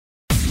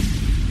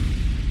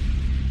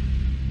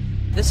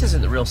This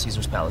isn't the real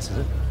Caesar's Palace, is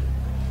it?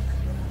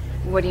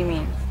 What do you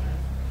mean?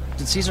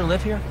 Did Caesar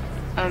live here?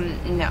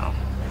 No.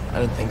 I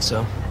didn't think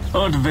so. I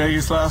went to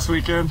Vegas last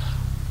weekend.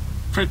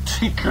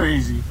 Pretty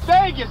crazy.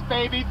 Vegas,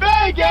 baby,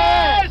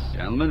 Vegas!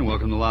 Gentlemen,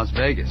 welcome to Las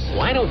Vegas.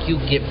 Why don't you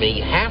give me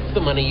half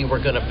the money you were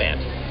gonna bet?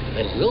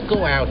 Then we'll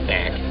go out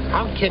back,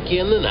 I'll kick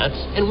you in the nuts,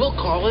 and we'll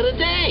call it a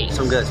day.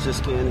 Some guys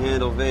just can't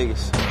handle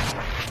Vegas.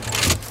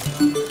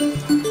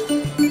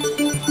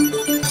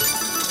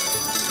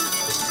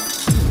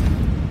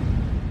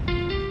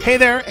 Hey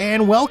there,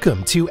 and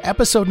welcome to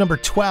episode number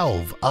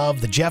 12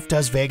 of the Jeff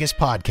Does Vegas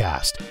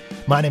podcast.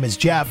 My name is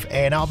Jeff,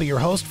 and I'll be your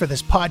host for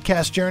this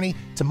podcast journey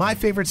to my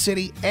favorite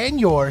city and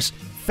yours,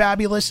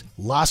 fabulous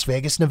Las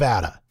Vegas,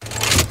 Nevada.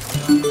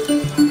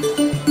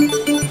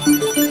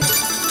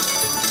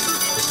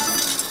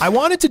 I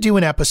wanted to do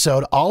an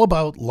episode all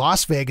about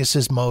Las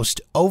Vegas's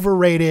most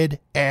overrated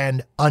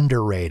and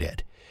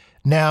underrated.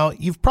 Now,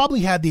 you've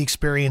probably had the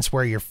experience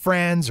where your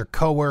friends or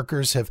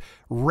coworkers have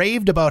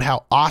raved about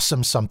how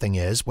awesome something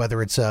is,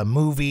 whether it's a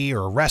movie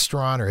or a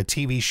restaurant or a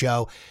TV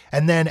show,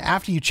 and then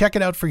after you check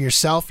it out for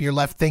yourself, you're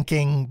left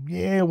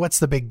thinking, what's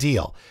the big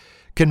deal?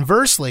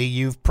 Conversely,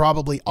 you've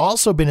probably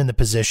also been in the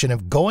position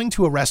of going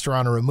to a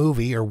restaurant or a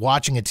movie or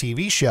watching a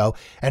TV show,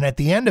 and at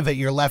the end of it,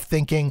 you're left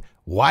thinking,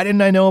 why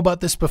didn't I know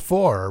about this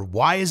before? Or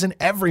why isn't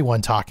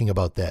everyone talking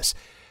about this?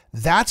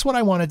 That's what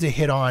I wanted to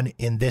hit on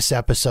in this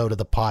episode of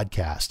the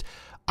podcast.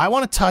 I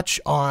want to touch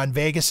on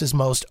Vegas's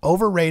most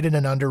overrated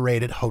and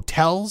underrated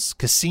hotels,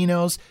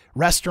 casinos,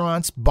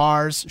 restaurants,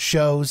 bars,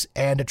 shows,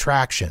 and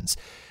attractions.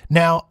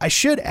 Now, I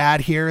should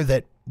add here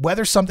that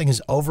whether something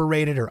is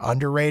overrated or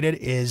underrated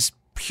is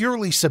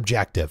purely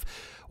subjective.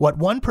 What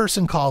one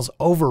person calls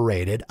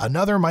overrated,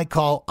 another might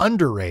call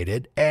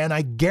underrated, and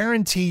I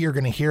guarantee you're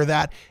going to hear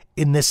that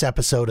in this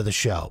episode of the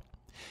show.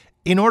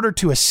 In order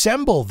to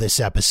assemble this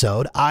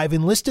episode, I've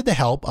enlisted the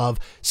help of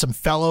some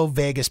fellow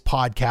Vegas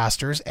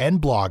podcasters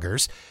and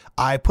bloggers.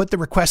 I put the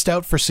request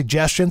out for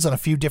suggestions on a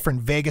few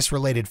different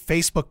Vegas-related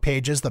Facebook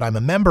pages that I'm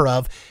a member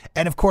of.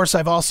 And of course,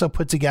 I've also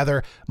put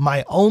together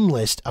my own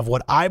list of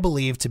what I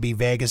believe to be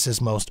Vegas's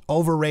most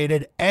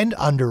overrated and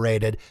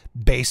underrated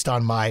based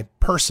on my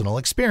personal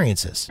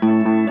experiences.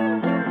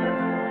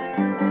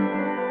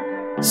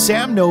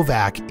 Sam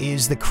Novak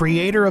is the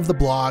creator of the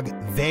blog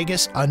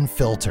Vegas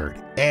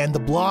Unfiltered, and the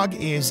blog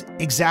is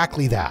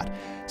exactly that.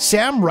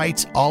 Sam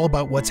writes all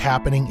about what's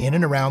happening in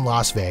and around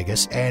Las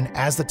Vegas, and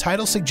as the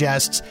title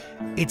suggests,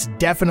 it's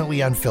definitely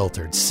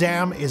unfiltered.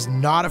 Sam is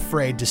not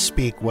afraid to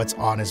speak what's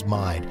on his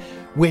mind,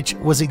 which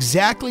was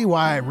exactly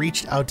why I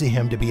reached out to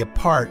him to be a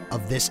part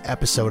of this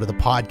episode of the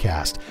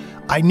podcast.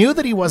 I knew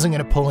that he wasn't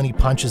going to pull any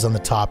punches on the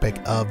topic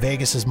of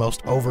Vegas's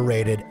most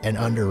overrated and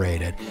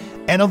underrated.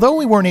 And although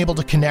we weren't able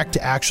to connect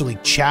to actually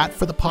chat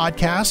for the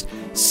podcast,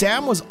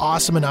 Sam was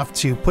awesome enough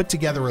to put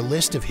together a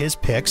list of his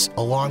picks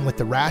along with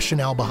the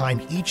rationale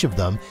behind each of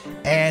them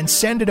and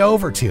send it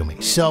over to me.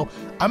 So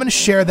I'm going to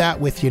share that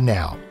with you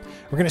now.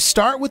 We're going to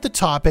start with the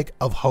topic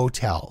of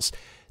hotels.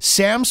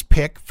 Sam's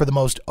pick for the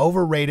most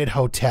overrated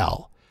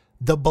hotel,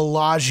 the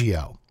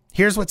Bellagio.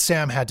 Here's what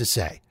Sam had to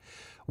say.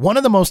 One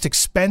of the most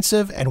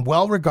expensive and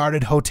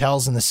well-regarded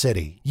hotels in the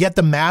city, yet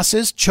the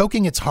masses,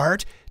 choking its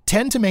heart,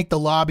 tend to make the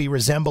lobby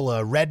resemble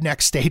a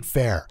redneck state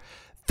fair.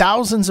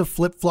 Thousands of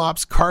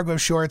flip-flops, cargo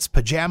shorts,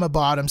 pajama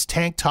bottoms,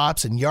 tank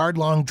tops, and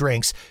yard-long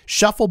drinks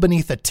shuffle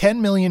beneath a $10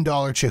 million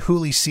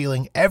Chihuly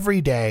ceiling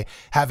every day,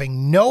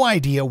 having no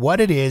idea what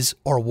it is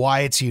or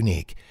why it's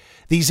unique.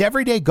 These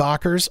everyday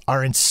gawkers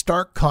are in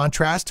stark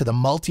contrast to the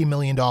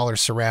multi-million-dollar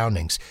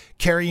surroundings,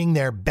 carrying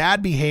their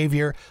bad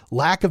behavior,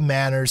 lack of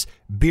manners,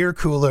 beer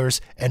coolers,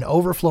 and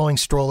overflowing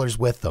strollers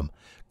with them.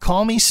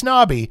 Call me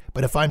snobby,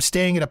 but if I'm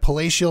staying at a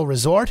palatial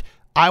resort,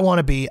 I want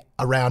to be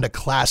around a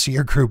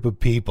classier group of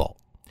people.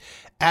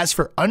 As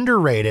for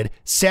underrated,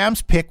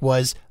 Sam's pick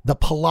was the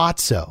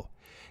Palazzo.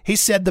 He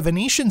said the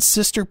Venetian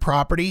sister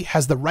property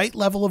has the right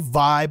level of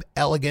vibe,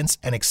 elegance,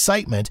 and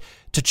excitement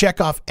to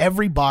check off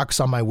every box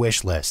on my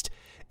wish list.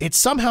 It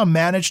somehow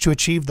managed to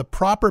achieve the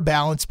proper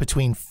balance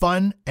between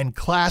fun and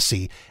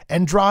classy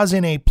and draws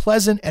in a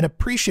pleasant and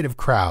appreciative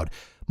crowd,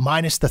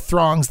 minus the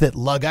throngs that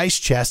lug ice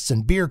chests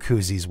and beer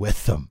koozies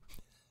with them.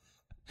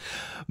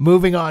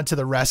 Moving on to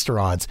the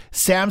restaurants,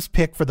 Sam's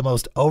pick for the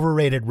most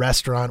overrated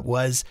restaurant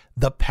was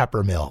the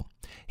Peppermill.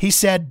 He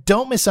said,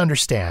 don't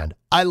misunderstand,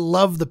 I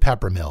love the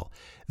Peppermill.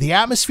 The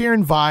atmosphere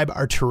and vibe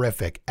are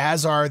terrific,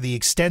 as are the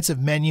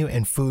extensive menu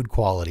and food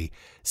quality.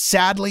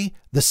 Sadly,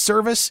 the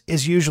service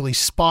is usually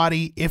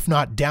spotty, if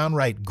not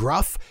downright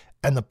gruff,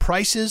 and the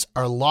prices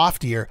are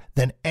loftier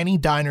than any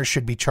diner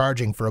should be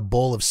charging for a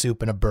bowl of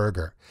soup and a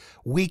burger.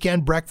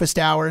 Weekend breakfast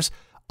hours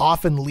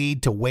often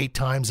lead to wait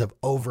times of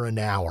over an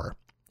hour.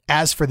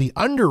 As for the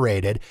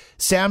underrated,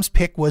 Sam's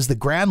pick was the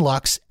Grand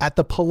Lux at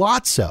the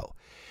Palazzo.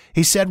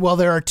 He said, while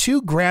there are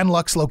 2 Grand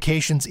Lux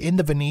locations in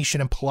the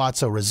Venetian and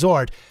Palazzo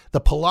Resort, the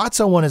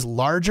Palazzo one is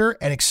larger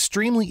and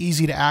extremely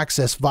easy to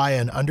access via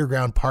an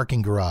underground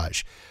parking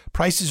garage.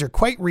 Prices are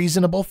quite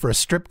reasonable for a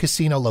strip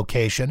casino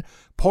location.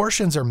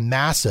 Portions are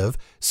massive,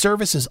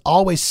 service is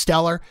always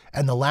stellar,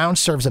 and the lounge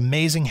serves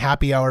amazing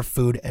happy hour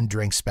food and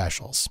drink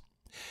specials.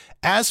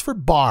 As for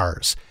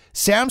bars,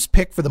 Sam's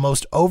pick for the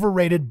most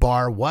overrated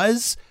bar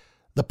was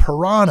the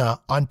Piranha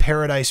on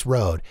Paradise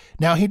Road.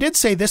 Now, he did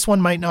say this one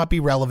might not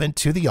be relevant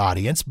to the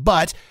audience,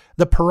 but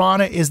the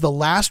Piranha is the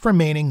last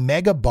remaining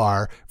mega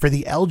bar for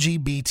the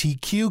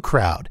LGBTQ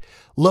crowd.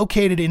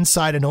 Located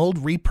inside an old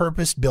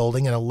repurposed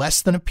building in a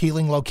less than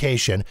appealing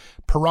location,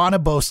 Piranha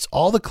boasts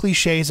all the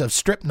cliches of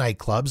strip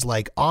nightclubs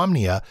like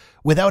Omnia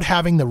without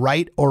having the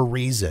right or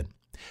reason.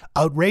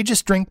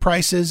 Outrageous drink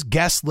prices,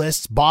 guest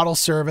lists, bottle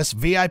service,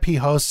 VIP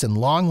hosts, and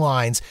long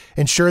lines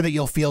ensure that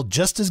you'll feel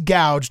just as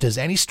gouged as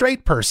any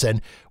straight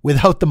person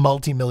without the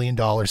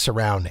multi-million-dollar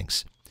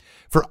surroundings.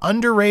 For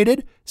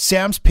underrated,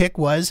 Sam's pick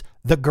was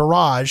The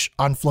Garage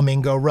on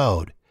Flamingo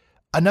Road.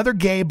 Another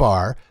gay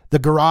bar, The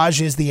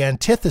Garage is the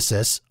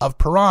antithesis of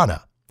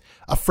Piranha.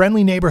 A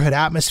friendly neighborhood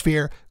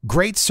atmosphere,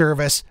 great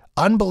service,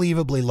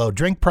 unbelievably low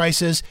drink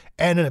prices,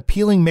 and an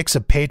appealing mix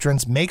of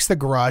patrons makes the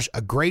Garage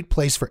a great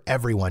place for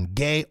everyone,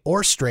 gay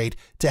or straight,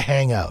 to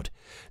hang out.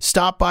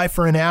 Stop by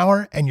for an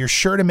hour and you're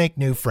sure to make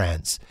new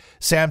friends.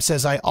 Sam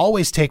says, I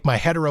always take my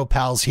hetero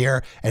pals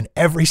here and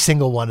every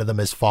single one of them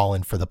has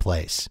fallen for the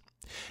place.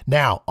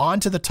 Now, on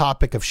to the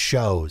topic of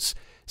shows.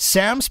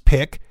 Sam's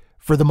pick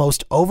for the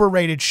most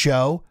overrated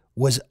show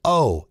was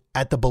O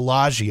at the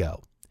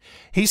Bellagio.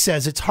 He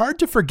says, it's hard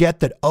to forget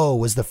that O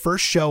was the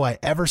first show I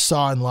ever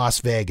saw in Las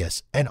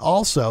Vegas, and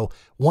also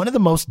one of the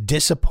most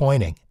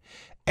disappointing.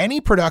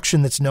 Any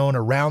production that's known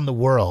around the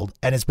world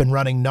and has been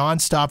running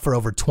nonstop for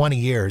over 20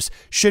 years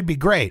should be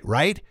great,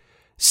 right?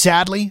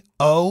 Sadly,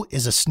 O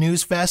is a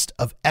snooze fest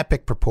of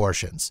epic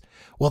proportions.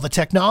 While the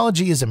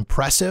technology is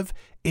impressive,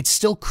 it's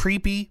still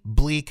creepy,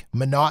 bleak,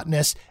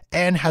 monotonous,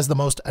 and has the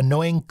most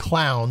annoying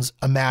clowns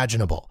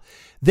imaginable.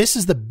 This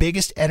is the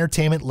biggest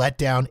entertainment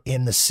letdown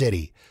in the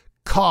city.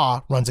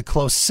 Caw runs a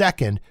close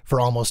second for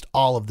almost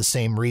all of the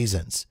same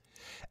reasons.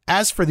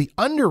 As for the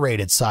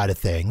underrated side of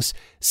things,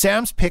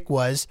 Sam's pick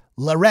was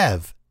Le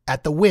Rêve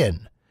at the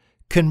Wynn.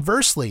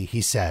 Conversely,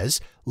 he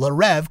says, Le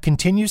Rêve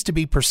continues to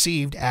be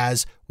perceived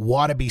as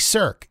wannabe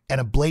Cirque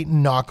and a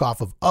blatant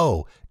knockoff of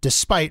O,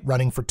 despite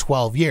running for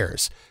 12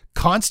 years.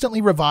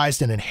 Constantly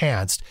revised and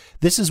enhanced,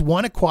 this is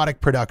one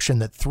aquatic production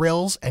that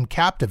thrills and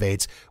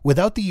captivates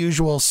without the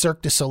usual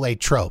Cirque du Soleil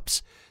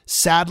tropes.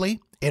 Sadly,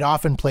 it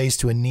often plays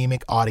to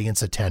anemic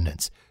audience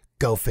attendance.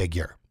 Go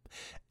figure.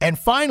 And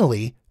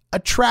finally,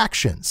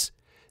 attractions.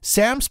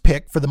 Sam's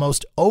pick for the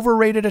most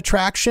overrated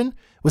attraction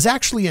was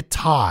actually a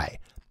tie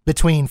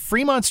between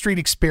Fremont Street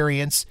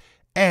Experience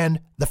and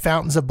the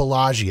Fountains of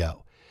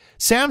Bellagio.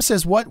 Sam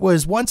says what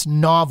was once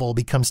novel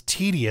becomes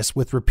tedious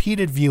with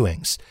repeated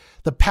viewings.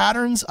 The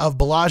patterns of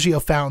Bellagio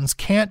fountains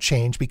can't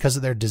change because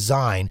of their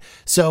design,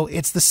 so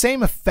it's the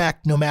same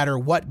effect no matter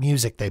what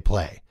music they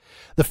play.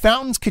 The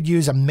fountains could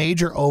use a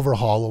major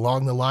overhaul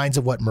along the lines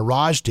of what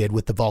Mirage did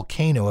with the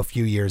volcano a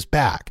few years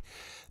back.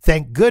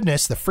 Thank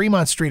goodness the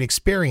Fremont Street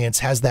Experience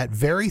has that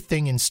very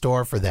thing in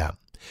store for them.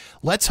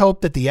 Let's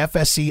hope that the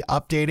FSC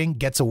updating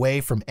gets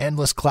away from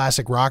endless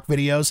classic rock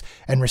videos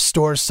and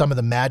restores some of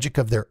the magic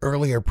of their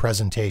earlier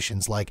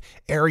presentations like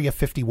Area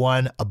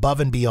 51, Above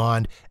and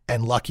Beyond,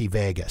 and Lucky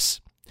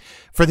Vegas.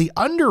 For the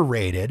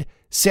underrated,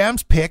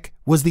 Sam's pick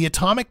was the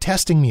Atomic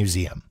Testing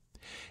Museum.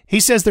 He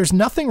says there's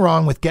nothing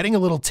wrong with getting a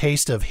little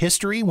taste of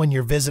history when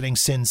you're visiting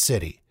Sin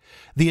City.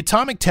 The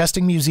Atomic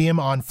Testing Museum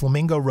on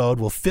Flamingo Road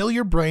will fill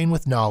your brain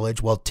with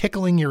knowledge while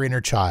tickling your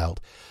inner child.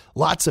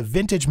 Lots of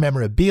vintage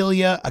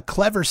memorabilia, a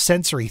clever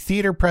sensory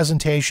theater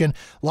presentation,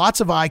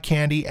 lots of eye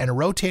candy, and a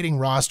rotating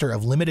roster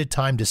of limited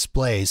time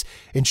displays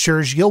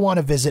ensures you'll want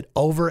to visit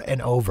over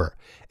and over.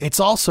 It's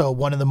also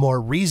one of the more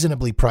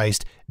reasonably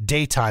priced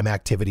daytime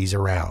activities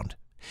around.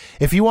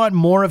 If you want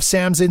more of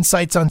Sam's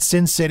insights on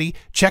Sin City,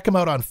 check him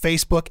out on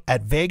Facebook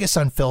at Vegas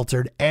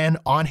Unfiltered and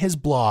on his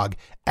blog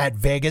at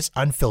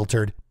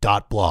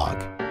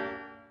vegasunfiltered.blog.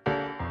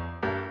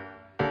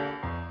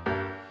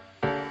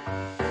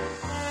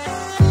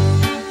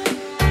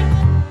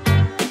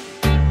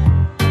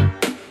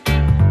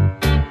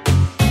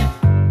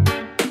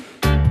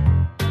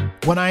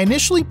 When I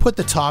initially put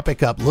the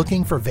topic up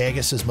looking for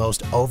Vegas's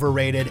most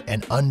overrated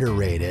and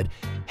underrated,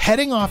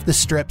 heading off the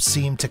strip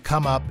seemed to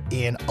come up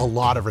in a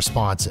lot of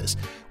responses.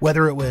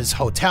 Whether it was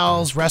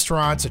hotels,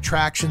 restaurants,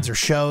 attractions, or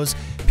shows,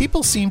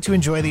 people seemed to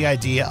enjoy the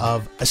idea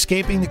of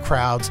escaping the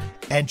crowds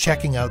and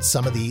checking out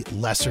some of the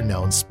lesser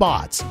known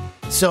spots.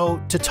 So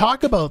to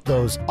talk about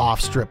those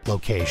off-strip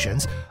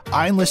locations,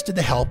 I enlisted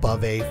the help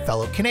of a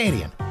fellow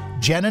Canadian,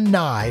 Jenna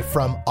Nye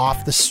from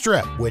Off the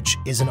Strip, which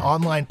is an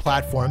online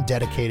platform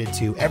dedicated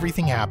to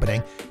everything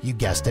happening, you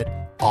guessed it,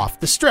 off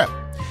the strip.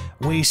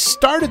 We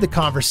started the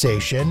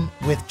conversation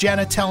with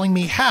Jenna telling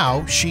me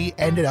how she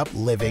ended up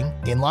living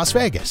in Las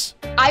Vegas.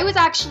 I was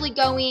actually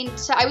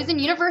I was in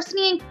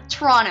university in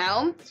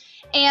Toronto,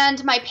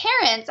 and my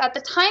parents at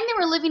the time, they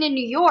were living in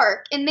New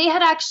York, and they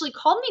had actually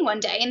called me one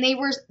day, and they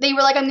were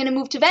like, I'm going to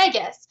move to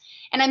Vegas.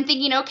 And I'm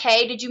thinking,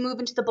 okay, did you move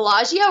into the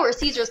Bellagio or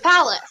Caesar's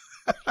Palace?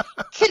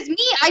 Because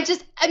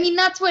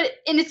that's what,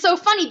 and it's so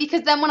funny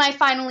because then when I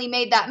finally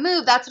made that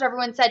move, that's what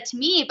everyone said to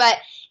me. But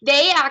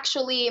they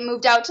actually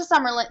moved out to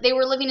Summerlin. They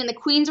were living in the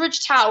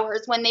Queensridge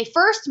Towers when they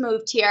first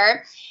moved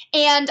here.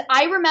 And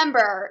I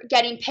remember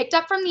getting picked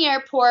up from the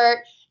airport,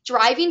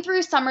 driving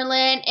through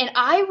Summerlin, and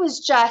I was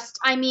just,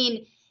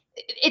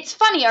 it's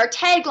funny, our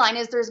tagline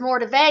is there's more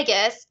to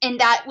Vegas, and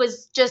that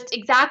was just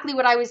exactly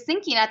what I was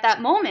thinking at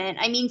that moment.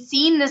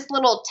 Seeing this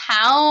little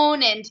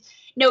town and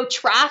no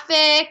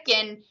traffic,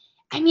 and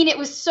it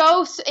was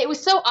so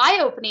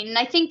eye-opening, and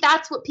I think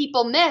that's what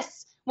people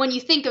miss when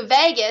you think of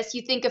Vegas.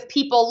 You think of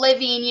people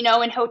living,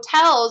 in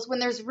hotels when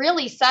there's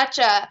really such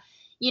a,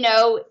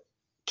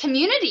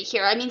 community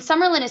here.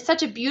 Summerlin is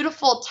such a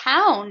beautiful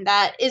town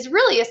that is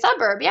really a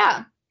suburb,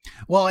 yeah.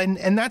 Well,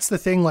 and that's the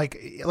thing, like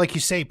you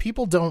say,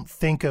 people don't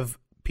think of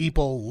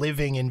people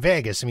living in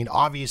Vegas.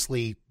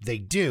 Obviously they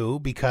do,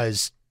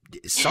 because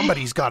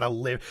somebody's got to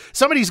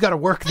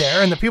work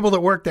there, and the people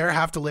that work there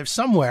have to live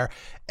somewhere.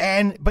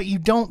 But you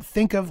don't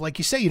think of, like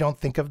you say, you don't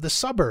think of the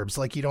suburbs.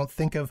 Like, you don't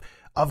think of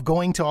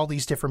going to all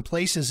these different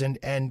places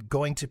and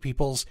going to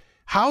people's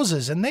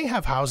houses, and they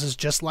have houses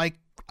just like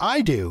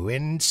I do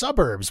in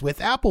suburbs, with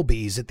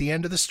Applebee's at the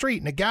end of the street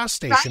and a gas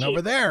station over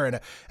there,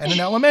 and an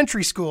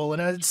elementary school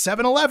and a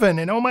 7-Eleven.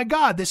 And oh my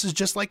God, this is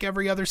just like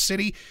every other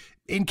city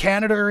in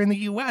Canada or in the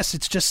US.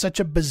 It's just such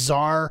a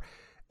bizarre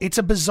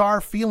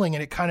feeling,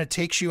 and it kind of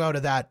takes you out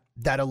of that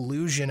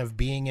illusion of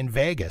being in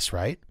Vegas,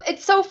 right?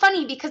 It's so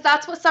funny because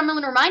that's what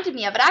Summerlin reminded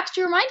me of. It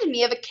actually reminded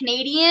me of a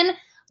Canadian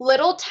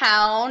little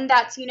town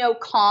that's,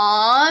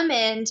 calm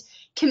and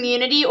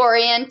community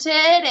oriented,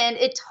 and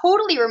it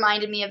totally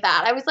reminded me of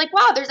that. I was like,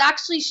 wow, there's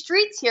actually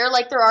streets here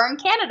like there are in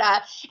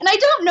Canada. And I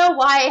don't know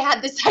why I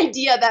had this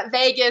idea that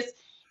Vegas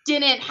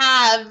didn't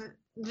have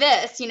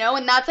this,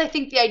 and that's, I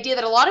think, the idea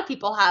that a lot of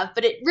people have,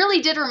 but it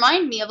really did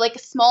remind me of like a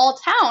small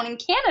town in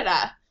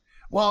Canada.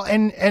 Well,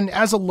 and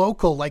as a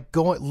local, like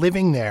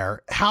living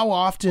there, how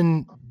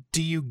often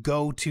do you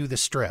go to the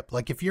Strip?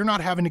 Like, if you're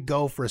not having to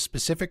go for a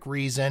specific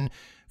reason,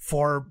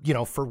 for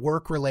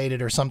work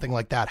related or something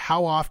like that,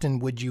 how often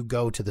would you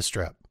go to the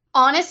Strip?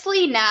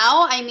 Honestly,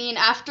 now,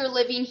 after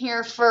living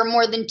here for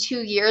more than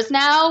 2 years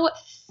now,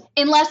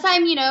 unless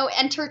I'm,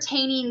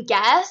 entertaining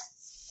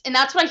guests, and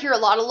that's what I hear a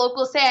lot of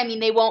locals say.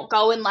 They won't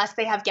go unless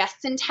they have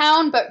guests in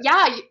town. But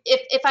yeah,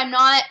 if I'm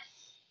not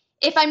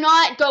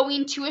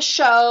going to a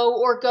show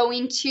or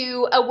going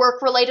to a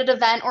work related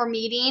event or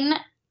meeting,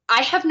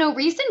 I have no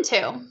reason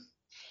to.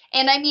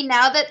 And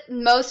now that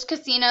most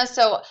casinos,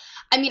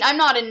 I'm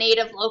not a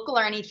native local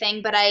or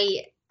anything, but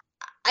I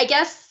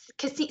guess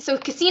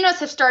casinos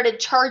have started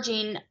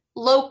charging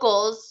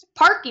locals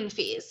parking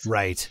fees.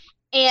 Right.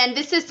 And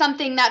this is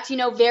something that's,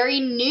 very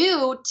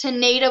new to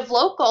native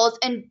locals,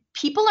 and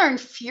people are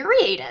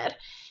infuriated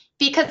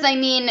because,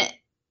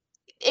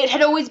 it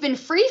had always been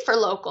free for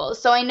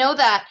locals. So I know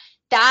that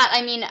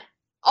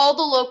all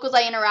the locals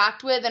I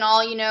interact with and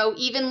all,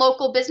 even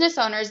local business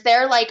owners,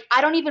 they're like,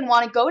 I don't even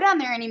want to go down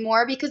there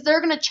anymore because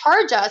they're going to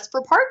charge us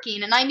for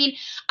parking. And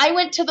I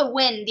went to the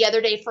Wynn the other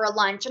day for a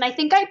lunch, and I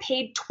think I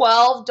paid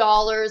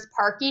 $12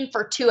 parking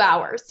for 2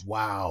 hours.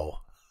 Wow.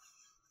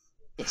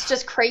 It's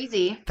just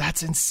crazy.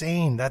 That's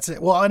insane. That's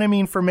it. Well,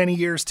 and for many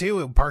years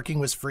too, parking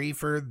was free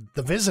for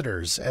the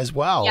visitors as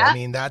well.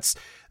 Yeah.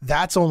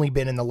 That's only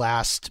been in the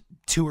last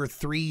 2 or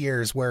 3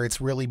 years where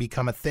it's really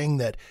become a thing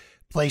that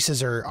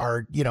places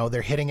are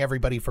they're hitting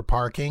everybody for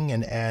parking,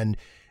 and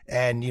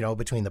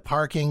between the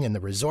parking and the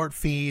resort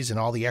fees and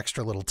all the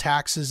extra little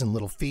taxes and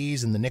little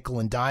fees and the nickel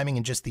and diming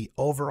and just the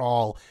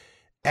overall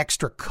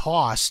extra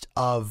cost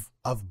of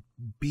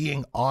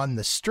being on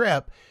the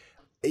Strip.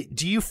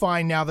 Do you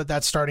find now that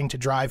that's starting to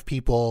drive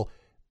people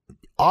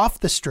off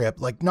the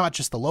Strip, like not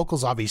just the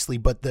locals obviously,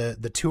 but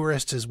the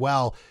tourists as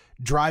well,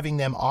 driving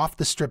them off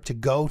the Strip to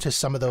go to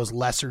some of those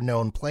lesser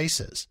known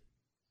places?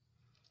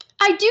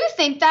 I do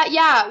think that,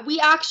 yeah,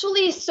 we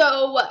actually,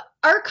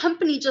 our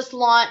company just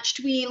launched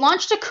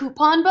a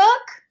coupon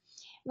book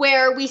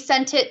where we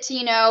sent it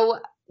to,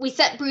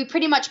 we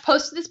pretty much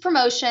posted this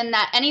promotion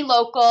that any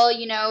local,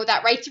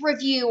 that writes a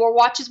review or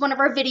watches one of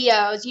our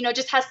videos,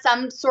 just has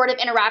some sort of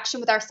interaction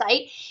with our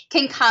site,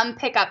 can come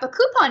pick up a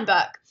coupon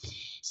book.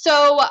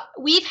 So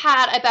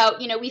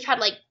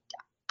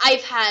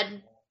I've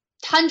had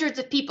hundreds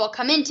of people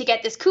come in to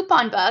get this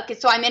coupon book. And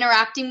so I'm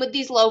interacting with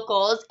these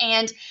locals,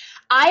 and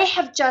I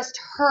have just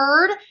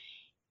heard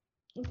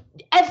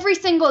every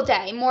single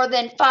day, more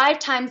than 5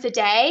 times a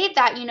day,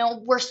 that,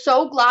 we're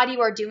so glad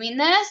you are doing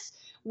this.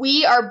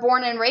 We are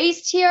born and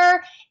raised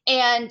here,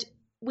 and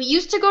we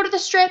used to go to the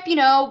Strip,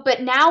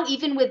 but now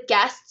even with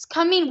guests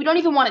coming, we don't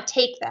even want to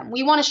take them.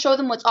 We want to show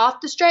them what's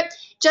off the Strip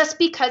just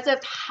because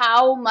of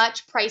how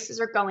much prices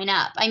are going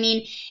up.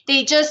 They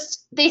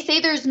say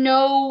there's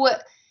no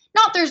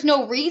not there's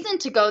no reason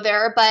to go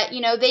there, but,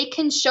 they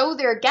can show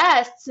their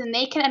guests and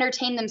they can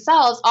entertain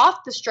themselves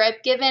off the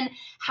Strip given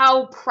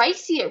how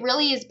pricey it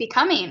really is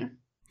becoming.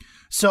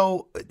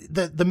 So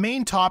the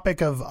main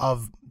topic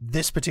of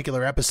this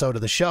particular episode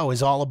of the show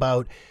is all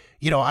about,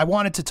 I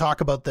wanted to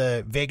talk about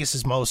the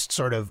Vegas's most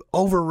sort of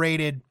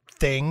overrated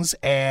things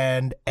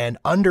and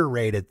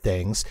underrated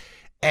things.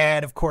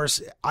 And of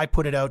course, I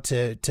put it out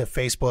to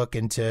Facebook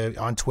and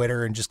on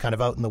Twitter and just kind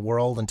of out in the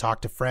world and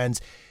talk to friends.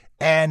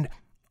 And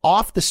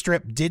off the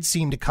Strip did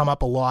seem to come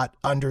up a lot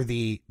under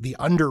the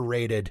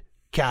underrated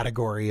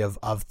category of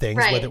things,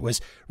 right, whether it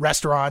was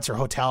restaurants or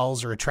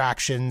hotels or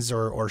attractions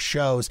or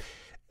shows.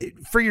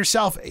 For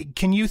yourself,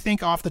 can you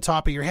think off the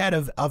top of your head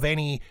of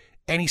any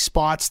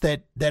spots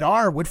that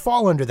would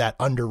fall under that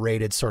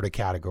underrated sort of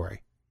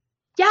category?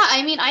 Yeah,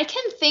 I mean, I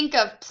can think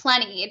of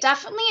plenty.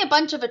 Definitely a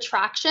bunch of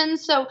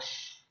attractions. So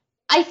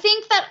I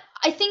think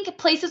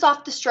places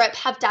off the Strip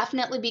have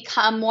definitely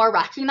become more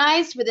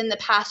recognized within the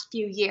past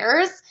few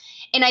years.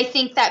 And I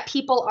think that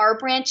people are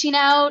branching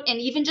out, and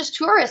even just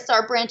tourists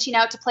are branching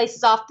out to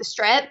places off the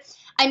Strip.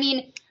 I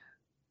mean,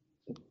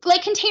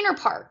 like Container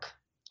Park.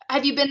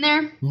 Have you been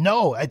there?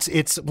 No,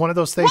 it's one of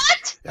those things.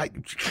 What?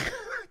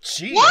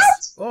 Jeez.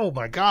 What? Oh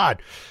my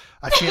God.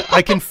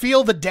 I can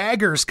feel the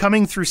daggers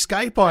coming through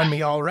Skype on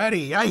me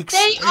already. Yikes.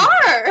 They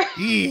are.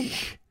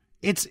 Eek.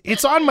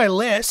 It's on my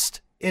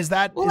list.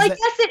 Well, I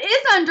guess it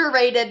is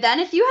underrated then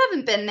if you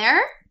haven't been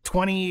there.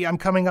 I'm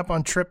coming up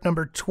on trip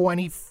number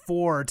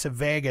 24 to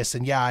Vegas,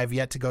 and yeah, I've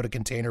yet to go to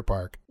Container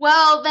Park.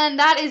 Well, then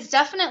that is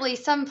definitely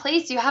some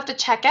place you have to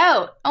check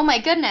out. Oh my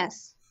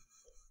goodness.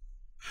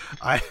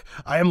 I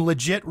am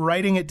legit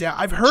writing it down.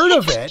 I've heard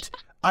of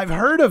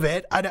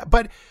it.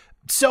 But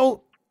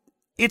so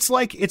it's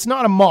like, it's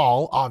not a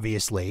mall,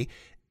 obviously.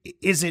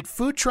 Is it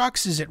food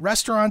trucks? Is it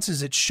restaurants?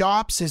 Is it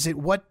shops? Is it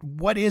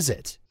what is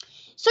it?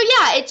 So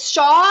yeah, it's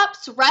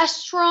shops,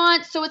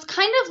 restaurants. So it's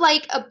kind of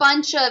like a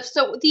bunch of,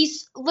 so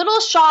these little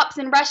shops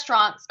and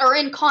restaurants are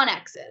in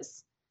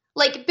connexes,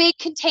 like big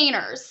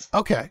containers.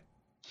 Okay.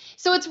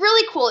 So it's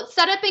really cool. It's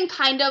set up in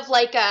kind of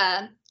like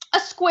a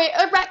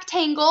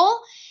rectangle.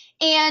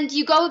 And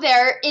you go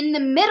there, in the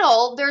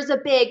middle, there's a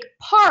big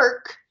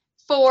park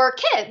for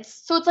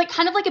kids. So it's like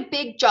kind of like a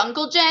big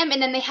jungle gym.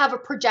 And then they have a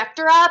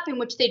projector up in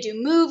which they do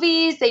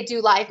movies, they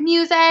do live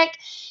music.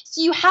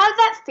 So you have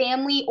that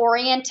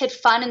family-oriented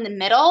fun in the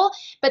middle,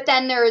 but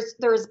then there's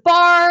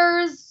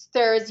bars,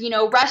 there's,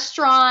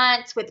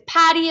 restaurants with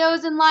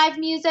patios and live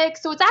music.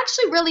 So it's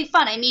actually really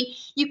fun. I mean,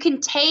 you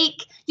can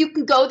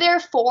go there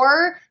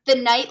for the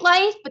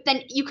nightlife, but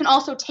then you can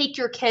also take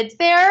your kids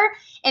there.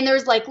 And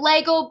there's like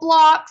Lego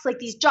blocks, like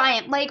these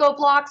giant Lego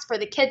blocks for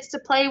the kids to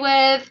play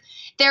with.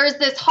 There's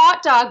this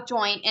hot dog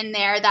joint in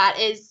there that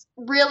is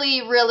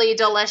really, really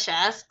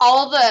delicious.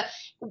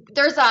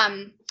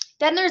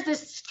 Then there's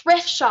this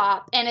thrift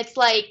shop, and it's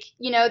like,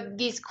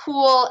 these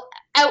cool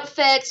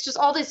outfits, just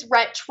all this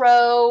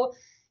retro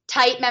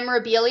type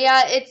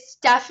memorabilia. It's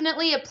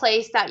definitely a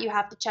place that you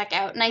have to check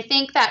out. And I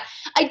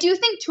do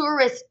think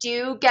tourists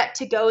do get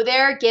to go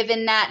there,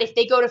 given that if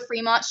they go to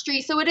Fremont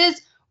Street, so it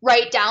is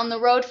right down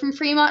the road from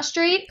Fremont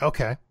Street.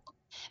 Okay.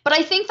 But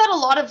I think that a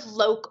lot of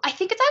I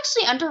think it's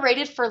actually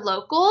underrated for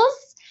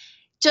locals,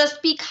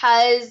 just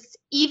because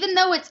even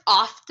though it's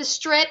off the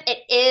Strip,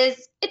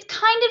 it's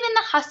kind of in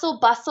the hustle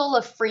bustle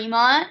of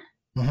Fremont.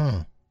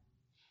 Mm-hmm.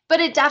 But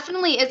it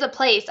definitely is a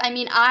place. I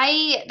mean,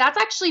 that's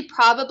actually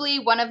probably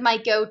one of my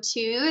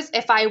go-tos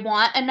if I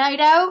want a night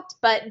out,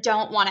 but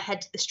don't want to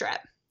head to the Strip.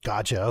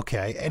 Gotcha.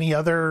 Okay. Any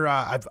other?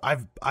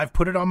 I've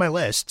put it on my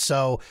list.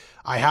 So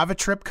I have a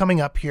trip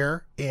coming up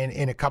here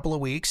in a couple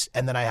of weeks,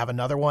 and then I have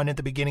another one at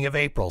the beginning of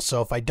April.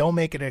 So if I don't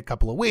make it in a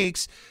couple of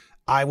weeks,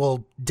 I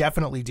will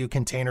definitely do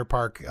Container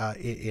Park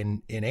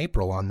in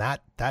April on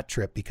that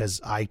trip, because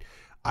I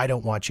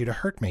don't want you to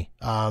hurt me.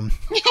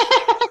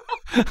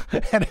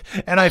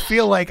 And I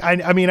feel like,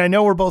 I mean, I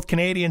know we're both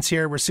Canadians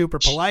here. We're super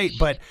polite,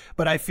 but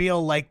I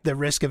feel like the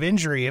risk of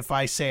injury, if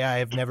I say I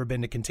have never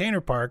been to Container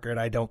Park and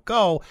I don't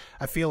go,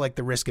 I feel like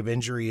the risk of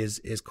injury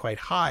is quite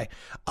high.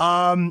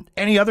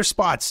 Any other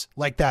spots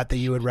like that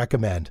you would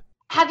recommend?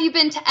 Have you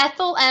been to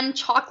Ethel M.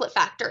 Chocolate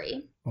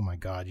Factory? Oh my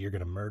God, you're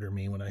going to murder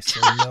me when I say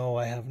no,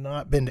 I have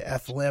not been to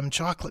Ethel M.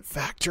 Chocolate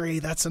Factory.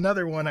 That's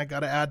another one I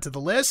got to add to the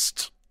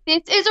list.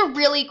 This is a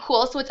really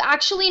cool, so it's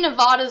actually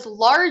Nevada's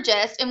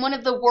largest and one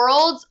of the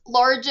world's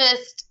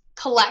largest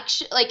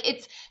collection.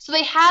 So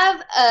they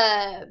have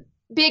a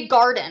big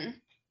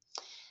garden.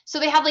 So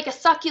they have like a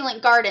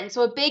succulent garden,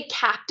 so a big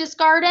cactus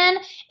garden.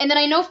 And then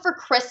I know for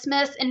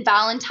Christmas and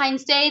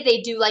Valentine's Day,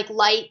 they do like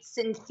lights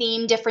and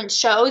theme different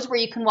shows where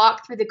you can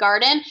walk through the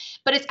garden.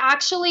 But it's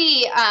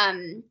actually,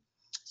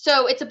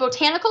 so it's a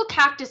botanical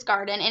cactus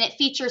garden, and it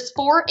features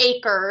 4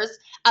 acres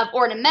of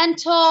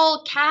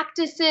ornamental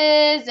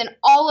cactuses and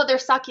all other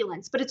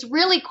succulents, but it's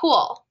really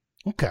cool.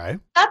 Okay.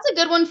 That's a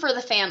good one for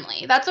the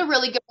family. That's a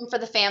really good one for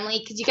the family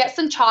because you get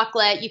some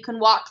chocolate. You can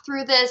walk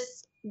through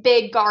this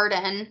big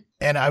garden.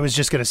 And I was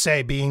just going to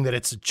say, being that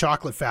it's a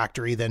chocolate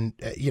factory, then,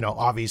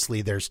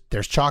 obviously there's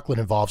chocolate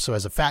involved. So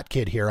as a fat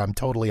kid here, I'm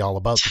totally all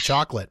about the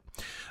chocolate.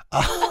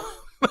 Well,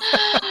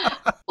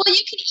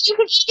 you can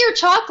eat your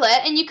chocolate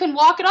and you can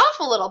walk it off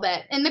a little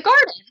bit in the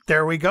garden.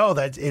 There we go.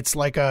 That it's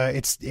like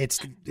it's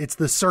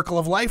the circle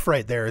of life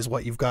right there is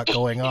what you've got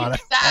going on.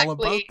 Exactly. All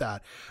about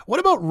that. What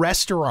about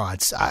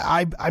restaurants?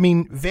 I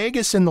mean,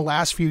 Vegas in the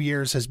last few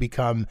years has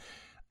become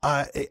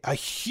a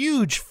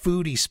huge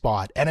foodie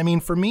spot. And I mean,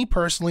 for me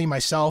personally,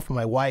 myself and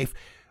my wife,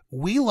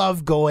 we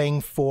love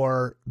going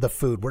for the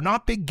food. We're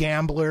not big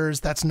gamblers.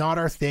 That's not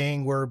our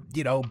thing. We're,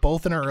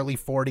 both in our early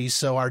 40s.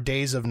 So our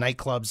days of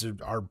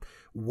nightclubs are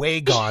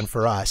way gone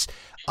for us.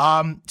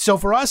 So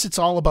for us, it's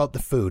all about the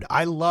food.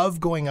 I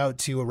love going out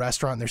to a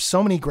restaurant. There's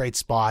so many great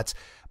spots,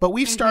 but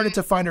we've started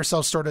to find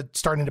ourselves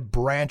starting to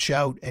branch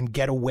out and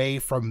get away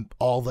from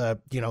all the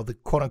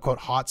quote unquote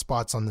hot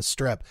spots on the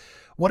strip.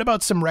 What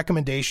about some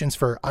recommendations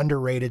for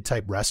underrated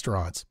type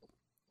restaurants?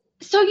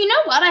 So you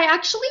know what? I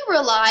actually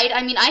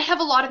I have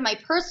a lot of my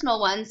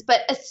personal ones,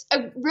 but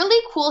a really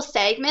cool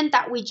segment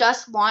that we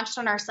just launched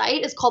on our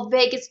site is called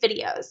Vegas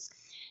Videos.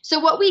 So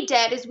what we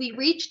did is we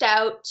reached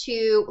out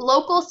to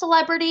local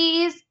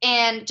celebrities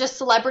and just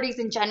celebrities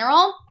in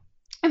general,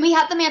 and we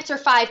had them answer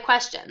 5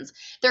 questions.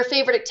 Their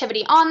favorite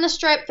activity on the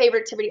strip,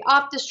 favorite activity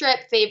off the strip,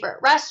 favorite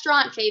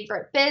restaurant,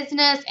 favorite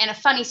business, and a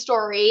funny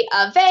story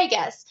of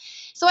Vegas.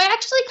 So I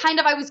actually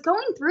I was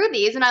going through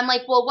these and I'm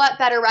like, well, what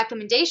better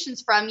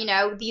recommendations from,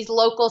 these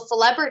local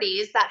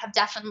celebrities that have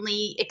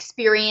definitely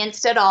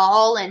experienced it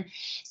all. And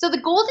so the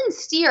Golden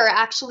Steer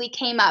actually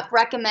came up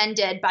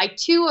recommended by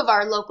 2 of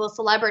our local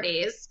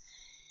celebrities.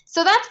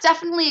 So that's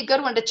definitely a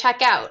good one to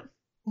check out.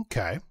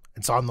 Okay.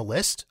 It's on the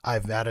list.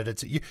 I've added it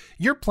to you.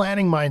 You're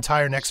planning my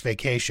entire next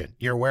vacation.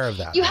 You're aware of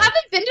that. You right?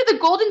 haven't been to the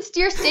Golden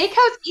Steer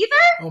Steakhouse either?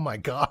 Oh my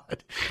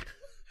God.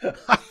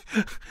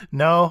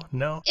 No.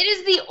 It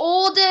is the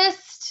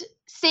oldest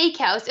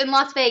steakhouse in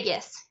Las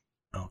Vegas.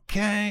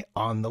 Okay,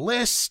 on the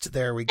list.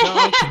 There we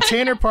go.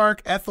 Container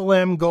Park,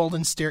 FLM,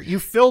 Golden Steer. You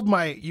filled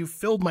my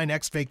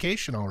next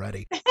vacation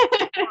already.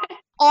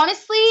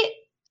 Honestly,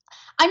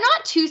 I'm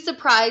not too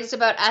surprised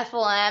about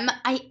FLM.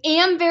 I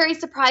am very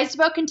surprised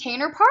about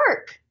Container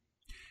Park.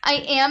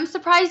 I am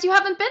surprised you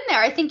haven't been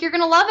there. I think you're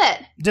going to love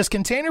it. Does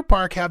Container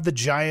Park have the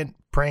giant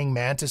praying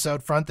mantis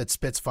out front that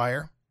spits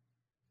fire?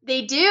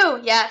 They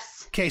do,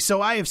 yes. Okay,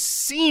 so I have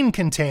seen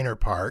Container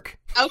Park.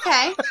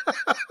 Okay.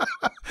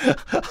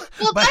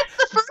 Well, that's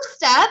the first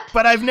step.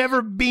 But I've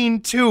never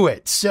been to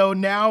it. So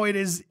now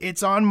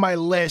it's on my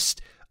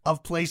list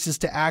of places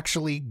to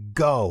actually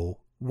go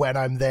when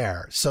I'm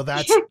there. So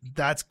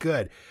that's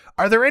good.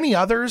 Are there any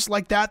others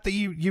like that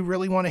you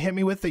really want to hit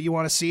me with, that you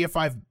want to see if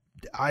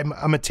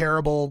I'm a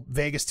terrible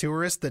Vegas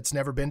tourist that's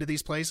never been to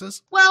these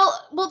places? Well,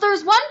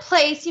 there's one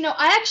place,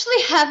 I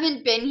actually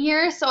haven't been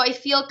here, so I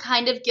feel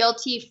kind of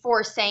guilty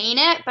for saying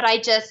it, but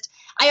I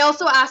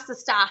also asked the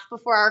staff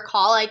before our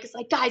call, I was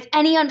like, guys,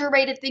 any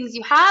underrated things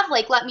you have,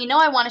 let me know.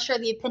 I want to share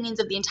the opinions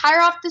of the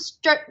entire off the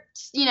strip,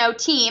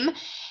 team.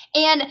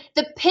 And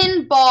the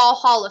Pinball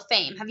Hall of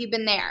Fame. Have you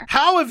been there?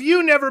 How have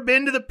you never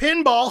been to the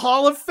Pinball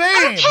Hall of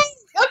Fame?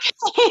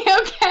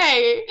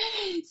 Okay.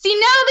 See,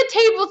 now the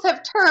tables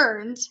have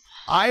turned.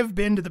 I've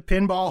been to the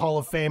Pinball Hall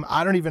of Fame.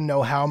 I don't even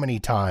know how many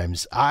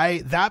times.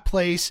 That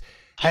place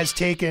has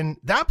taken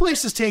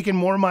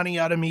more money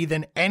out of me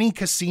than any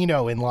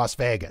casino in Las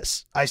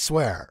Vegas. I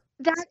swear.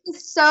 That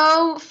is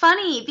so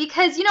funny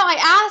because, I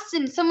asked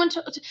and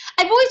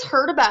I've always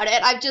heard about it.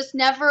 I've just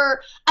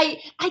never, I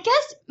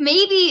guess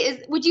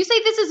would you say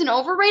this is an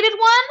overrated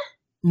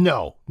one?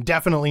 No,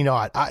 definitely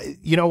not.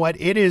 You know what?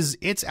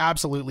 It's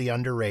absolutely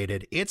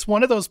underrated. It's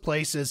one of those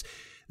places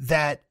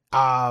that,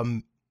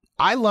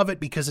 I love it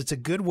because it's a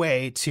good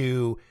way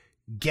to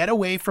get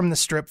away from the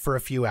strip for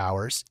a few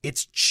hours.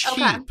 It's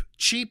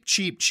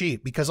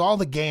cheap, because all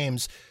the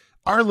games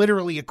are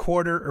literally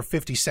 $0.25 or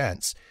 50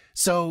 cents.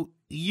 So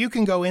you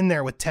can go in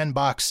there with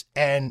 $10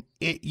 and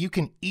you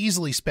can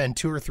easily spend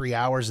 2 or 3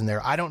 hours in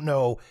there. I don't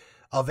know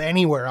of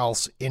anywhere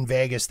else in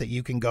Vegas that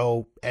you can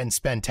go and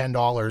spend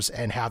 $10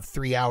 and have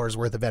 3 hours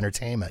worth of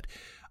entertainment.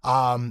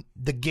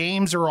 The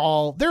games they're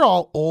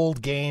all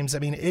old games. I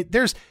mean,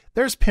 there's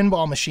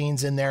pinball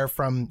machines in there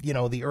from,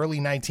 the early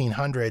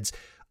 1900s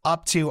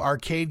up to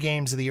arcade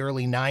games of the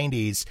early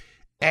 90s.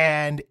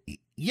 And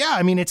yeah,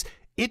 I mean,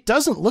 it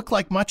doesn't look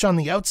like much on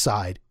the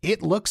outside.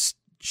 It looks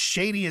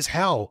shady as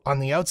hell on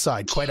the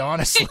outside, quite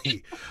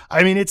honestly.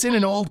 I mean, it's in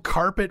an old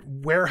carpet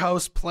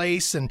warehouse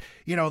place, and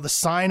the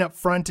sign up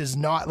front is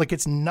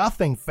it's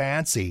nothing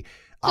fancy.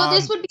 So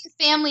this would be a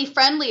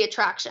family-friendly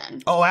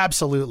attraction. Oh,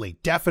 absolutely.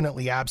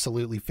 Definitely,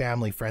 absolutely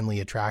family-friendly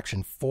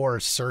attraction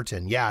for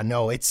certain. Yeah,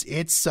 no, it's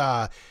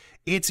at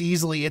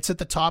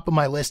the top of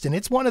my list, and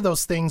it's one of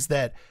those things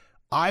that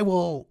I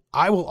will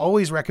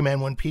always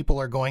recommend when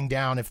people are going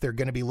down, if they're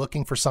going to be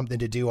looking for something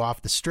to do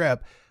off the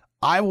strip.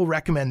 I will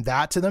recommend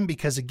that to them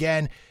because,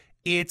 again,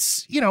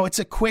 it's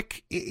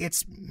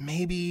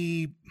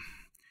maybe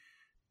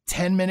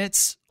 10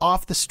 minutes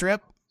off the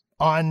strip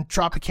on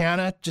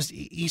Tropicana, just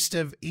east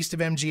of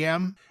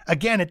MGM.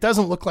 Again, it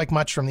doesn't look like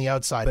much from the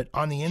outside, but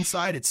on the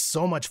inside, it's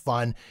so much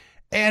fun.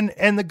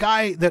 And the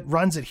guy that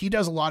runs it, he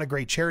does a lot of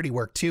great charity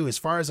work too. As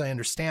far as I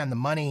understand, the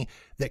money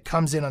that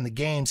comes in on the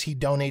games, he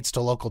donates to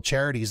local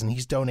charities, and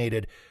he's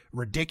donated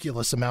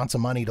ridiculous amounts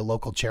of money to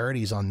local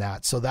charities on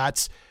that. So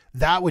that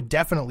would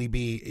definitely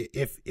be,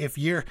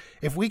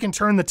 if we can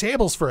turn the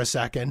tables for a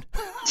second.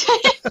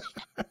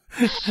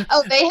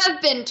 Oh, they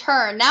have been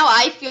turned. Now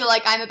I feel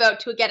like I'm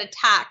about to get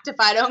attacked if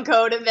I don't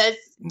go to this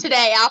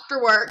today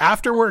after work.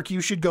 After work,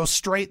 you should go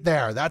straight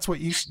there. That's what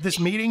this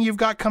meeting you've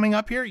got coming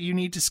up here, you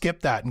need to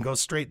skip that and go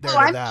straight there to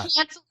I'm that.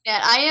 canceling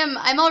it.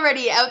 I'm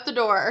already out the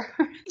door.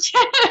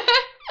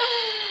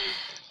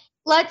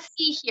 Let's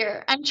see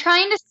here. I'm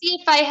trying to see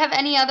if I have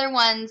any other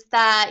ones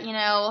that,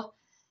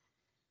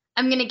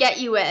 I'm going to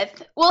get you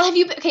with. Well,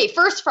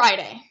 First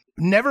Friday.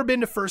 Never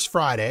been to First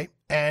Friday.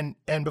 And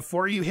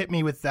before you hit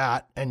me with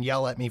that and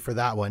yell at me for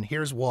that one,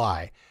 here's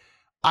why.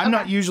 I'm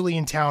not usually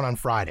in town on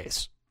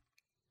Fridays.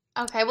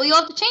 Okay, well, you'll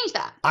have to change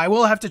that. I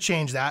will have to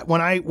change that.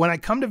 When I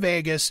come to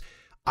Vegas,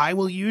 I'm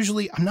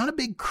not a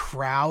big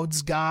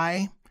crowds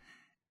guy.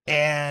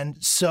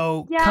 And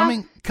so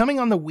coming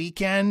on the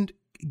weekend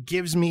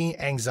gives me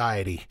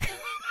anxiety.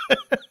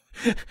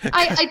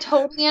 I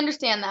totally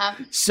understand that.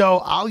 So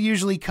I'll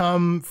usually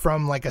come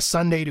from like a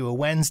Sunday to a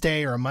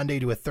Wednesday or a Monday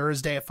to a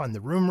Thursday. I find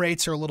the room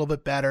rates are a little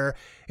bit better.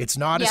 It's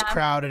not as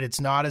crowded.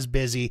 It's not as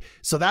busy.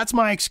 So that's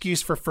my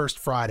excuse for First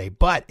Friday.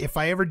 But if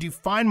I ever do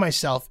find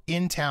myself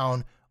in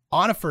town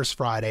on a First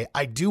Friday,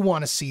 I do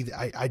want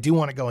to I do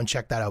want to go and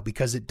check that out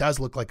because it does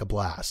look like a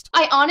blast.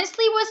 I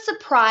honestly was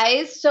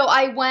surprised. So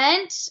I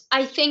went,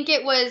 I think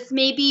it was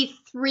maybe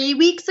 3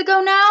 weeks ago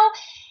now,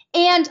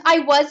 and I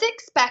was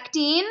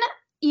expecting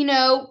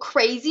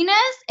craziness,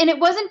 and it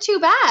wasn't too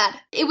bad.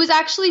 It was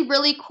actually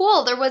really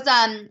cool. There was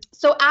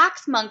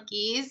Axe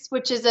Monkeys,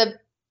 which is a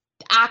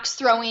axe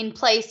throwing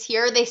place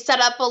here. They set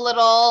up a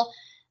little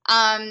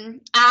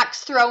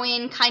axe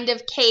throwing kind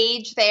of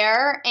cage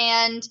there,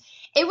 and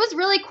it was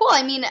really cool.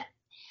 I mean,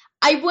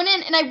 I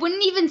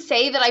wouldn't even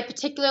say that I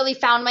particularly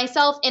found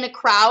myself in a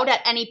crowd at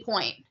any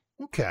point.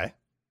 Okay.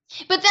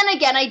 But then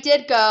again, I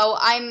did go.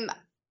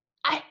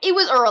 It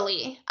was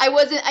early. I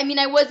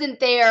wasn't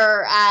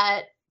there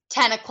at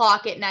 10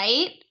 o'clock at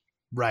night.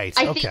 Right.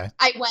 I think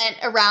I went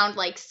around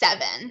like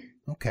 7.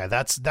 Okay.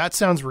 That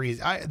sounds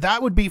reasonable.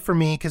 That would be for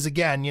me. Cause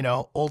again,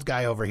 old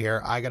guy over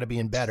here, I got to be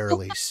in bed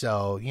early.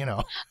 So,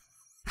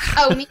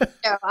 Oh, me too.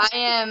 I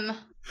am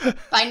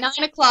by 9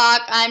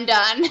 o'clock. I'm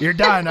done. You're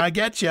done. I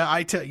get you.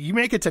 You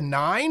make it to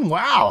 9.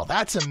 Wow.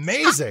 That's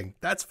amazing.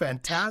 That's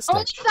fantastic.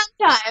 Only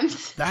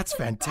sometimes. That's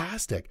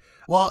fantastic.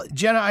 Well,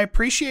 Jenna, I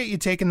appreciate you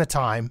taking the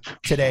time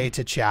today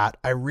to chat.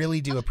 I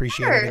really do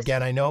appreciate it.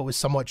 Again, I know it was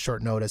somewhat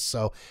short notice.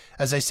 So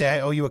as I say,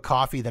 I owe you a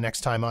coffee the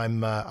next time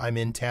I'm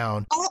in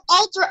town.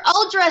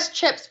 All dressed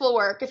chips will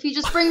work. If you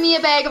just bring me a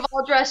bag of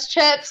all dressed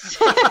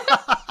chips.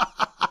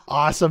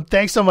 Awesome.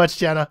 Thanks so much,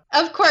 Jenna.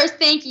 Of course.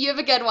 Thank you. You have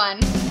a good one.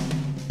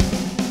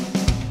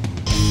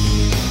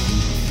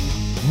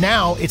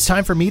 Now it's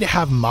time for me to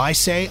have my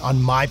say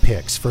on my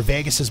picks for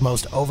Vegas's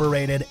most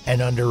overrated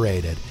and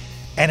underrated.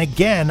 And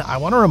again, I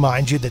want to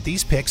remind you that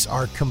these picks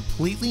are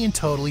completely and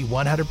totally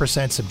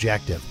 100%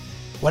 subjective.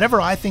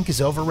 Whatever I think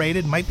is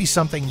overrated might be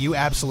something you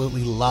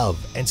absolutely love,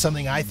 and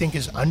something I think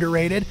is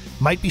underrated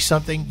might be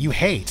something you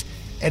hate.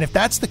 And if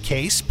that's the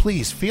case,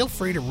 please feel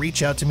free to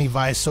reach out to me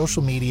via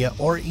social media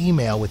or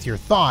email with your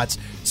thoughts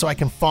so I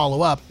can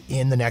follow up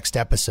in the next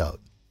episode.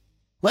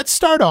 Let's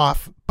start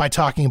off by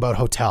talking about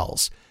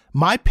hotels.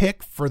 My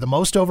pick for the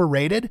most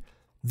overrated,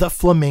 the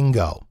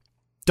Flamingo.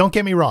 Don't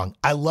get me wrong,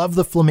 I love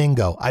the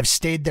Flamingo. I've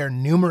stayed there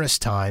numerous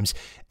times,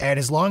 and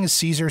as long as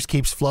Caesars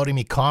keeps floating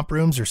me comp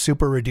rooms or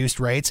super reduced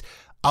rates,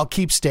 I'll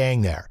keep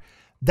staying there.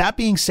 That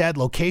being said,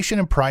 location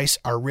and price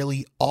are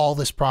really all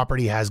this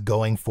property has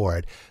going for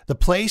it. The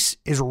place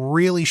is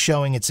really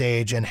showing its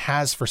age and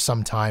has for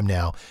some time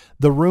now.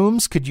 The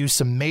rooms could use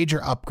some major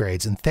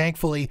upgrades, and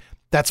thankfully,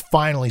 that's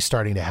finally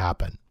starting to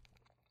happen.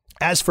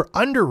 As for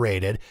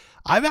underrated,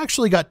 I've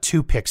actually got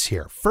 2 picks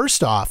here.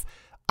 First off,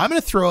 I'm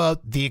going to throw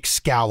out the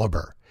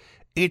Excalibur.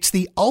 It's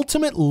the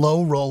ultimate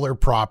low roller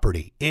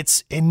property.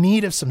 It's in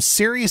need of some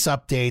serious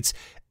updates,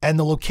 and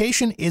the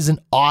location isn't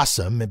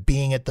awesome,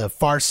 being at the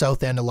far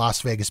south end of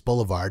Las Vegas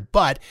Boulevard,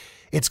 but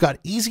it's got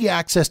easy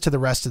access to the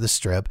rest of the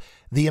strip.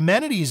 The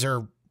amenities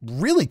are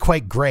really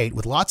quite great,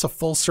 with lots of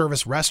full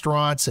service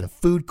restaurants and a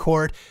food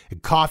court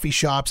and coffee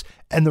shops,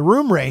 and the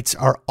room rates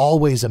are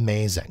always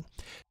amazing.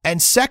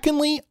 And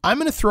secondly, I'm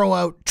going to throw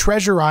out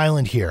Treasure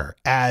Island here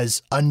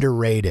as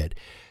underrated.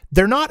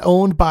 They're not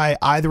owned by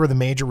either of the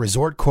major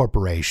resort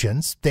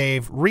corporations.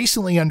 They've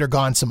recently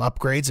undergone some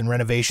upgrades and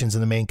renovations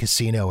in the main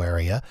casino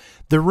area.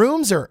 The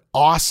rooms are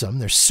awesome.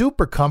 They're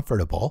super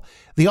comfortable.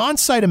 The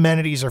on-site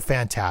amenities are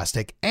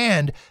fantastic,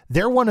 and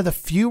they're one of the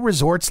few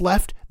resorts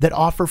left that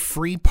offer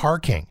free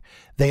parking.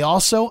 They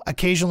also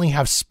occasionally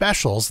have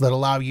specials that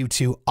allow you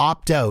to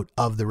opt out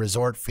of the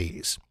resort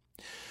fees.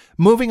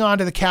 Moving on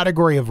to the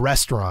category of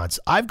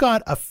restaurants, I've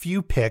got a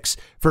few picks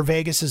for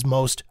Vegas's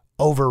most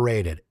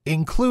overrated,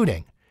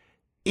 including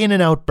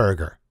In-N-Out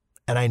Burger.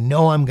 And I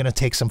know I'm going to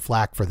take some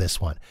flack for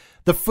this one.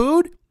 The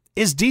food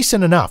is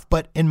decent enough,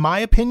 but in my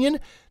opinion,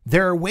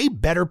 there are way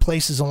better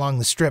places along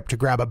the strip to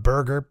grab a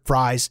burger,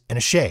 fries, and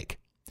a shake.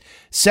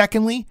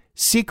 Secondly,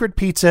 Secret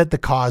Pizza at the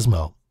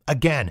Cosmo.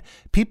 Again,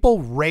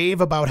 people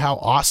rave about how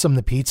awesome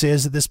the pizza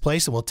is at this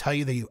place and will tell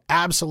you that you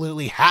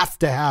absolutely have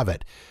to have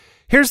it.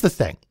 Here's the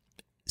thing.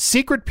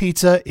 Secret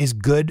Pizza is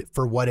good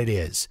for what it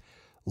is.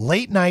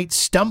 Late night,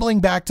 stumbling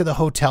back to the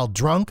hotel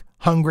drunk,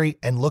 hungry,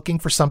 and looking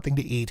for something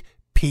to eat,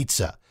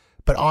 pizza.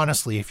 But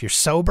honestly, if you're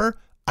sober,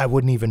 I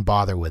wouldn't even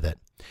bother with it.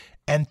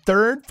 And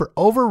third, for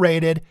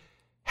overrated,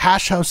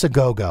 Hash House A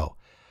Go-Go.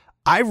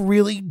 I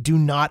really do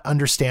not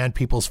understand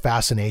people's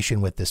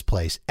fascination with this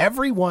place.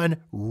 Everyone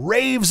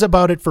raves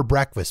about it for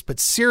breakfast, but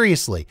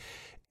seriously,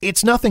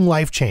 it's nothing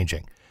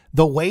life-changing.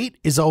 The wait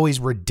is always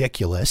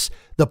ridiculous,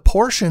 the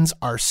portions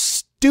are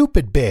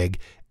stupid big,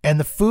 and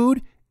the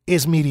food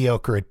is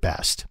mediocre at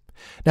best.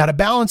 Now, to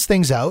balance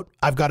things out,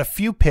 I've got a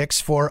few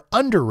picks for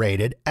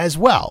underrated as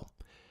well.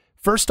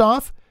 First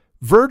off,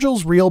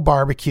 Virgil's Real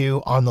Barbecue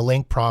on the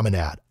Link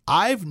Promenade.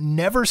 I've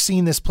never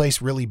seen this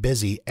place really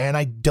busy, and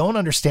I don't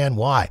understand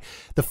why.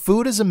 The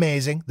food is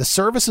amazing, the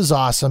service is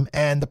awesome,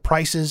 and the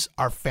prices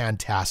are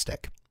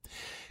fantastic.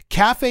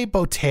 Cafe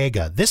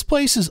Bottega. This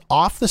place is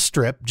off the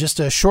strip, just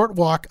a short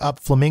walk up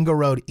Flamingo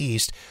Road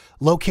East,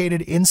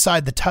 located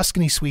inside the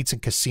Tuscany Suites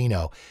and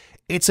Casino.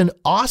 It's an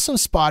awesome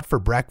spot for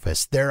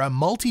breakfast. They're a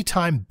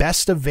multi-time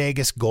Best of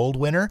Vegas gold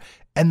winner,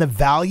 and the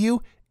value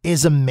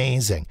is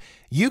amazing.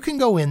 You can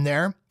go in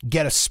there,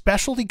 get a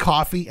specialty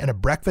coffee and a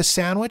breakfast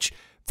sandwich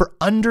for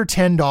under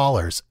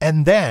 $10,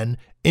 and then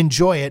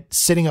enjoy it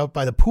sitting out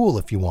by the pool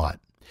if you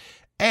want.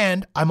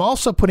 And I'm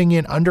also putting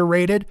in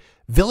underrated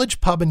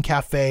Village Pub and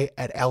Cafe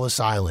at Ellis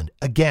Island.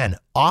 Again,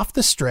 off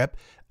the strip,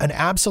 an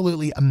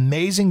absolutely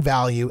amazing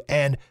value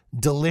and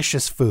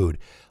delicious food.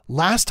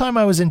 Last time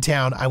I was in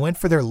town, I went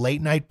for their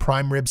late night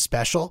prime rib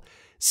special,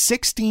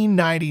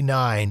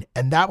 $16.99,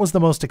 and that was the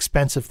most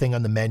expensive thing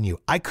on the menu.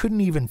 I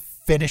couldn't even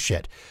finish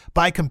it.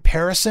 By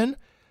comparison,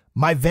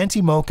 my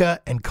venti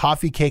mocha and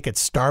coffee cake at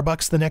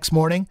Starbucks the next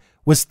morning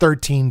was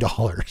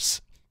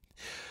 $13.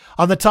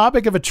 On the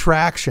topic of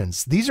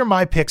attractions, these are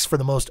my picks for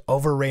the most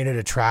overrated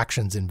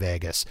attractions in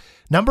Vegas.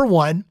 Number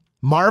 1,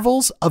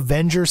 Marvel's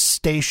Avengers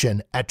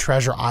Station at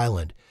Treasure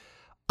Island.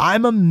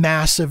 I'm a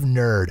massive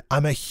nerd.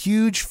 I'm a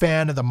huge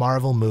fan of the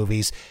Marvel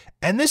movies,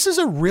 and this is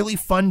a really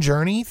fun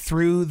journey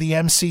through the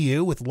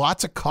MCU with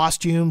lots of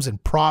costumes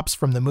and props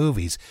from the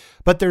movies,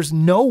 but there's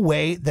no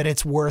way that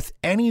it's worth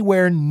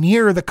anywhere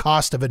near the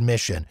cost of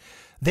admission.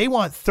 They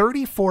want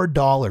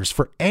 $34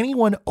 for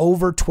anyone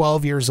over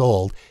 12 years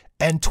old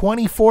and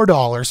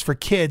 $24 for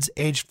kids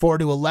aged 4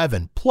 to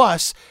 11.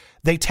 Plus,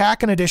 they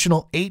tack an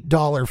additional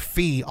 $8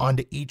 fee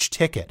onto each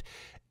ticket.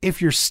 If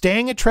you're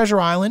staying at Treasure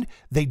Island,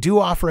 they do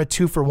offer a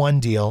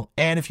 2-for-1 deal,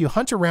 and if you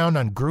hunt around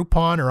on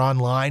Groupon or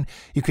online,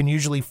 you can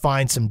usually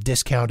find some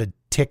discounted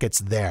tickets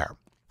there.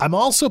 I'm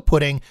also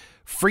putting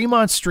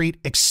Fremont Street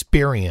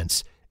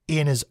Experience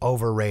in as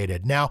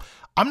overrated. Now,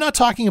 I'm not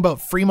talking about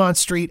Fremont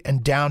Street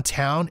and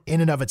downtown in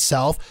and of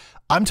itself.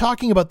 I'm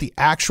talking about the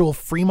actual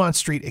Fremont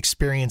Street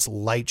Experience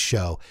light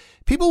show.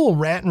 People will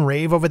rant and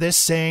rave over this,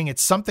 saying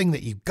it's something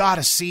that you've got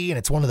to see and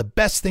it's one of the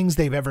best things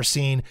they've ever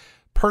seen.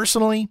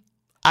 Personally,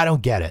 I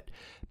don't get it.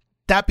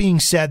 That being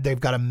said, they've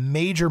got a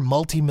major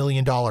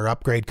multi-million-dollar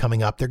upgrade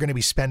coming up. They're going to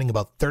be spending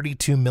about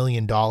 $32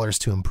 million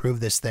to improve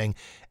this thing,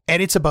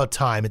 and it's about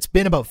time. It's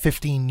been about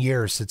 15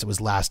 years since it was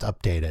last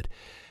updated.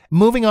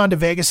 Moving on to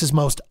Vegas's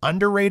most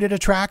underrated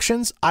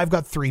attractions, I've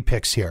got 3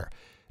 picks here.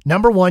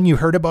 Number 1, you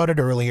heard about it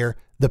earlier,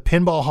 the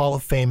Pinball Hall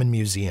of Fame and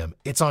Museum.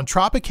 It's on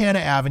Tropicana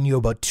Avenue,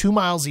 about 2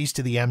 miles east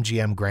of the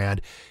MGM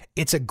Grand.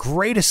 It's a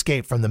great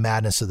escape from the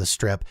madness of the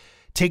Strip.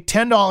 Take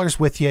 $10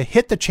 with you,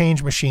 hit the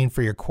change machine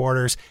for your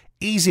quarters.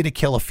 Easy to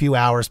kill a few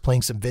hours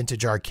playing some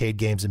vintage arcade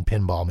games and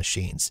pinball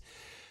machines.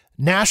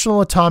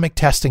 National Atomic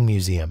Testing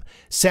Museum.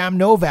 Sam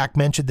Novak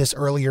mentioned this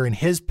earlier in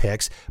his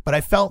picks, but I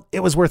felt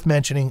it was worth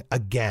mentioning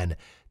again.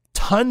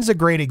 Tons of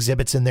great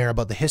exhibits in there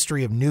about the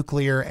history of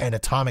nuclear and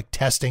atomic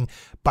testing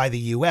by the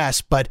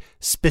US, but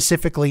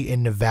specifically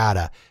in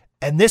Nevada.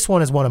 And this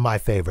one is one of my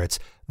favorites,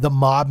 the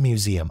Mob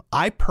Museum.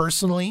 I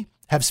personally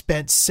have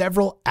spent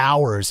several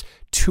hours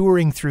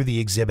touring through the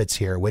exhibits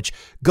here, which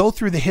go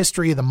through the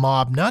history of the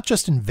mob, not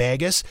just in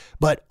Vegas,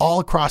 but all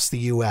across the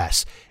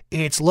U.S.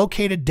 It's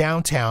located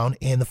downtown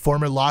in the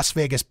former Las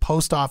Vegas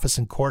post office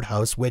and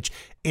courthouse, which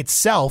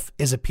itself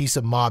is a piece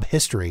of mob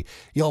history.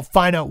 You'll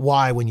find out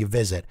why when you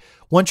visit.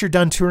 Once you're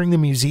done touring the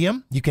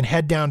museum, you can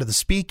head down to the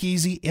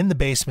Speakeasy in the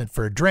basement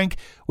for a drink,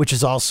 which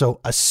is also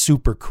a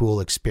super cool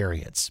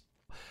experience.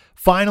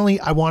 Finally,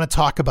 I want to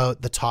talk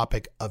about the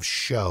topic of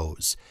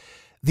shows.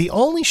 The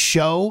only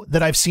show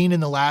that I've seen in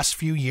the last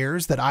few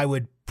years that I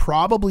would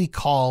probably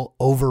call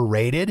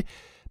overrated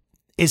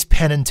is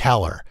Penn and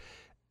Teller.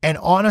 And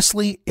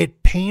honestly,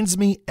 it pains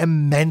me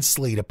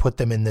immensely to put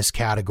them in this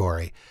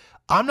category.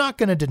 I'm not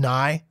going to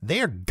deny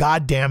they are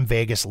goddamn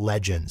Vegas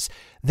legends.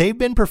 They've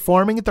been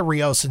performing at the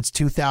Rio since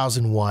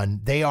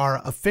 2001. They are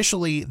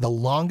officially the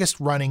longest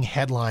running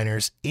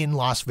headliners in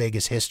Las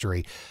Vegas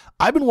history.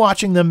 I've been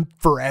watching them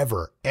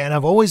forever, and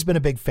I've always been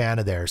a big fan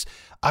of theirs.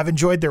 I've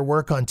enjoyed their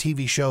work on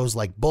TV shows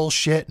like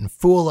Bullshit and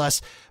Fool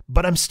Us,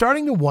 but I'm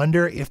starting to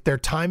wonder if their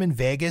time in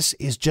Vegas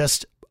is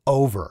just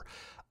over.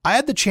 I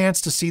had the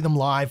chance to see them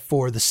live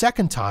for the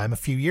second time a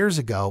few years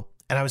ago,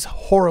 and I was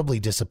horribly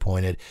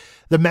disappointed.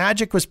 The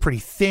magic was pretty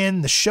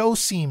thin, the show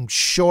seemed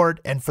short,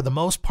 and for the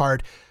most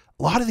part,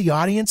 a lot of the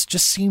audience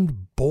just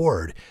seemed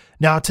bored.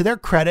 Now, to their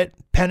credit,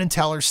 Penn and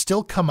Teller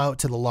still come out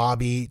to the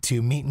lobby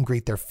to meet and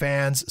greet their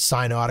fans,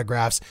 sign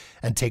autographs,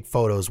 and take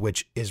photos,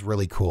 which is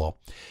really cool.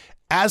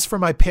 As for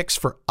my picks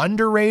for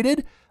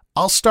underrated,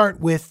 I'll start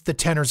with the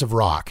Tenors of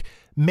Rock.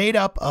 Made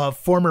up of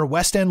former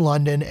West End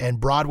London and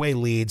Broadway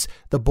leads,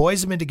 the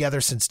boys have been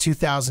together since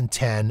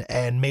 2010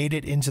 and made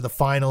it into the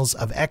finals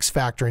of X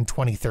Factor in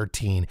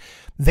 2013.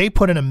 They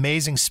put an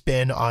amazing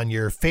spin on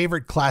your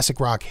favorite classic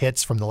rock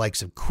hits from the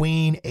likes of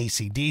Queen,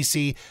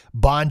 AC/DC,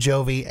 Bon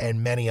Jovi,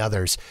 and many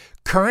others.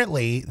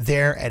 Currently,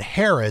 they're at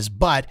Harrah's,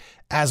 but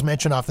as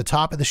mentioned off the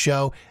top of the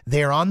show,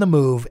 they are on the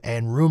move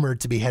and rumored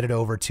to be headed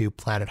over to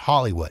Planet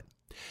Hollywood.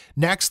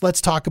 Next,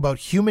 let's talk about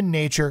Human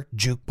Nature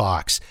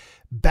Jukebox.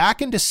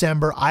 Back in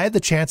December, I had the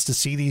chance to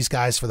see these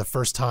guys for the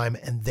first time,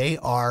 and they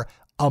are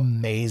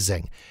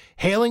amazing.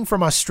 Hailing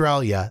from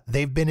Australia,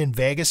 they've been in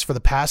Vegas for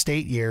the past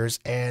 8 years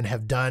and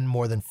have done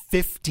more than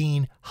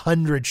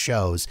 1,500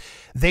 shows.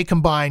 They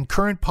combine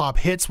current pop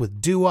hits with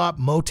doo-wop,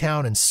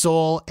 Motown, and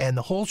soul, and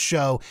the whole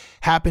show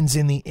happens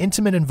in the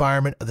intimate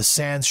environment of the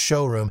Sands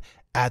showroom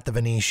at the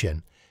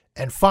Venetian.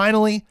 And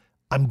finally,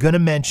 I'm going to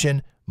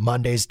mention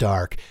Monday's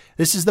Dark.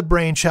 This is the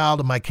brainchild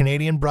of my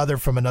Canadian brother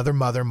from another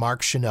mother,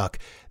 Mark Chinook.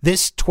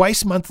 This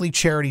twice monthly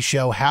charity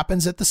show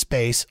happens at the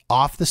Space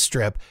off the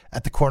Strip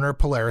at the corner of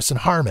Polaris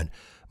and Harmon.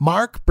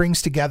 Mark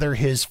brings together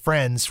his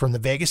friends from the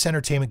Vegas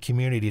entertainment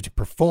community to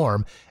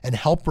perform and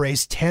help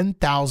raise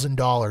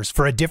 $10,000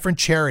 for a different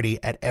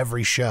charity at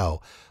every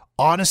show.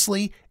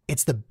 Honestly,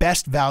 it's the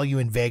best value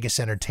in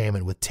Vegas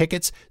entertainment, with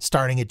tickets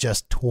starting at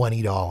just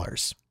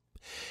 $20.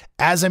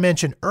 As I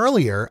mentioned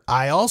earlier,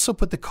 I also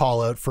put the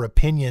call out for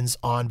opinions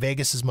on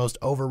Vegas's most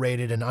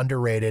overrated and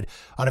underrated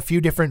on a few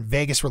different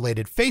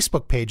Vegas-related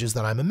Facebook pages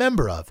that I'm a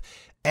member of.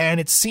 And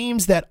it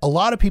seems that a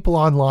lot of people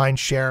online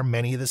share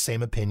many of the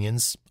same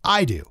opinions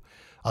I do.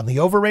 On the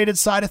overrated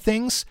side of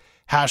things,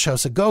 Hash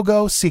House A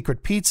Go-Go,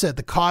 Secret Pizza at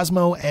the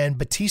Cosmo, and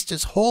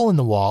Batista's Hole in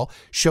the Wall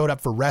showed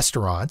up for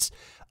restaurants.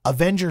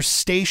 Avengers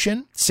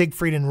Station,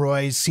 Siegfried and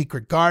Roy's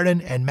Secret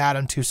Garden, and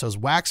Madame Tussauds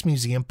Wax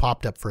Museum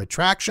popped up for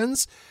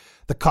attractions.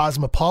 The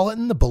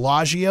Cosmopolitan, the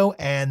Bellagio,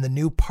 and the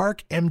new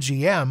Park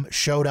MGM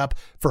showed up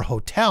for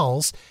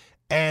hotels,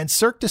 and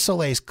Cirque du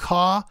Soleil's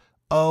Ka,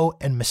 O,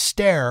 and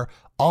Mystère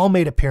all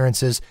made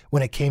appearances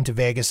when it came to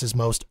Vegas's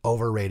most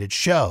overrated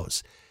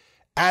shows.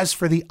 As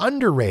for the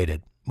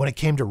underrated, when it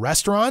came to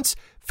restaurants,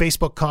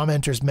 Facebook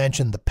commenters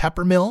mentioned the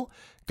Peppermill,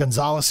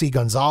 Gonzales y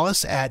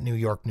Gonzales at New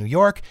York, New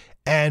York,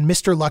 and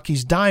Mr.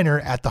 Lucky's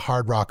Diner at the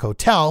Hard Rock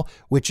Hotel,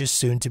 which is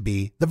soon to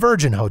be the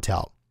Virgin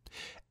Hotel.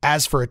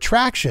 As for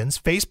attractions,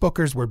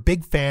 Facebookers were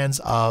big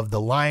fans of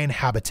the Lion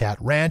Habitat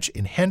Ranch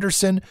in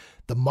Henderson,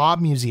 the Mob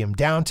Museum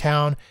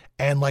downtown,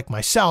 and like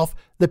myself,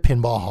 the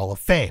Pinball Hall of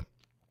Fame.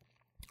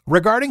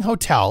 Regarding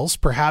hotels,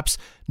 perhaps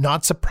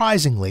not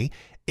surprisingly,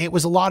 it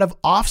was a lot of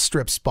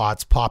off-strip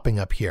spots popping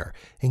up here,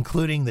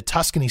 including the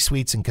Tuscany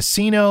Suites and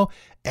Casino,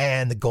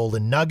 and the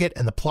Golden Nugget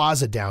and the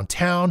Plaza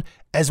downtown.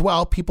 As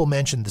well, people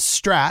mentioned the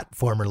Strat,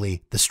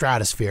 formerly the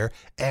Stratosphere,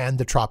 and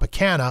the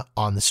Tropicana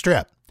on the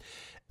Strip.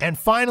 And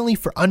finally,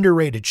 for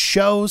underrated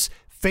shows,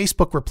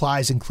 Facebook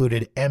replies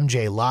included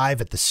MJ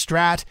Live at the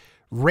Strat,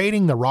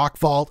 Raiding the Rock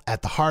Vault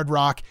at the Hard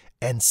Rock,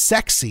 and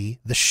Sexy,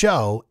 the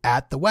show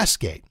at the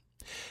Westgate.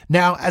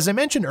 Now, as I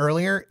mentioned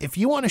earlier, if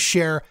you want to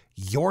share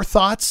your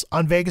thoughts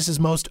on Vegas's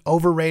most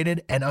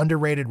overrated and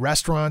underrated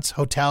restaurants,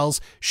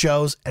 hotels,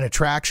 shows, and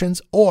attractions,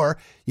 or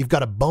you've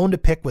got a bone to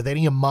pick with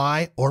any of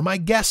my or my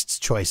guests'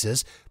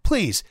 choices,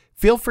 please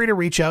feel free to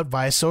reach out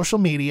via social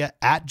media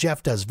at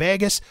Jeff Does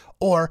Vegas,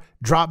 or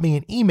drop me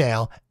an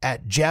email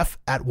at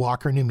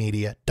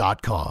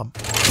jeff@walkernewmedia.com.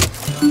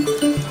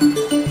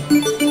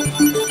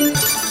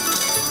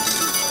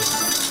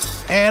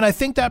 And I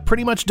think that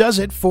pretty much does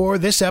it for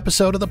this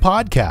episode of the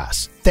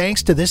podcast.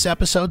 Thanks to this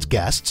episode's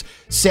guests,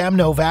 Sam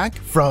Novak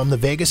from the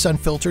Vegas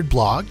Unfiltered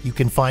blog. You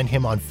can find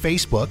him on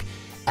Facebook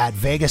at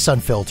Vegas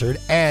Unfiltered,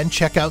 and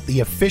check out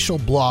the official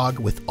blog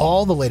with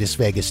all the latest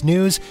Vegas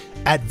news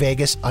at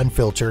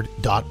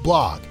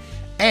vegasunfiltered.blog.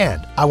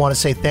 And I want to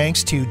say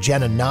thanks to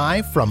Jenna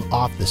Nye from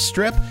Off the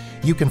Strip.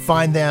 You can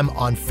find them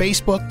on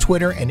Facebook,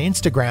 Twitter, and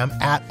Instagram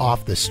at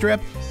Off the Strip,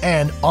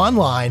 and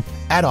online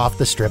at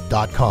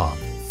offthestrip.com.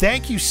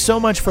 Thank you so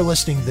much for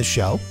listening to the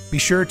show. Be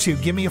sure to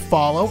give me a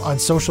follow on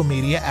social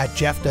media at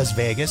Jeff Does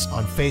Vegas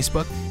on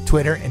Facebook,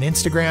 Twitter, and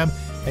Instagram.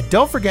 And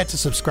don't forget to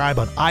subscribe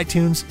on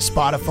iTunes,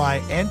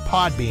 Spotify, and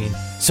Podbean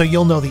so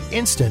you'll know the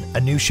instant a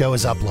new show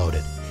is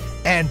uploaded.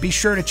 And be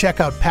sure to check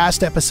out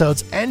past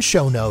episodes and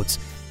show notes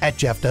at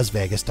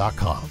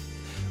jeffdoesvegas.com.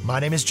 My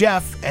name is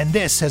Jeff, and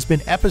this has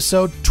been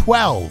episode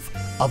 12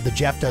 of the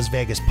Jeff Does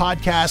Vegas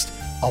podcast,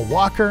 a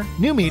Walker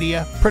New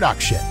Media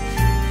production.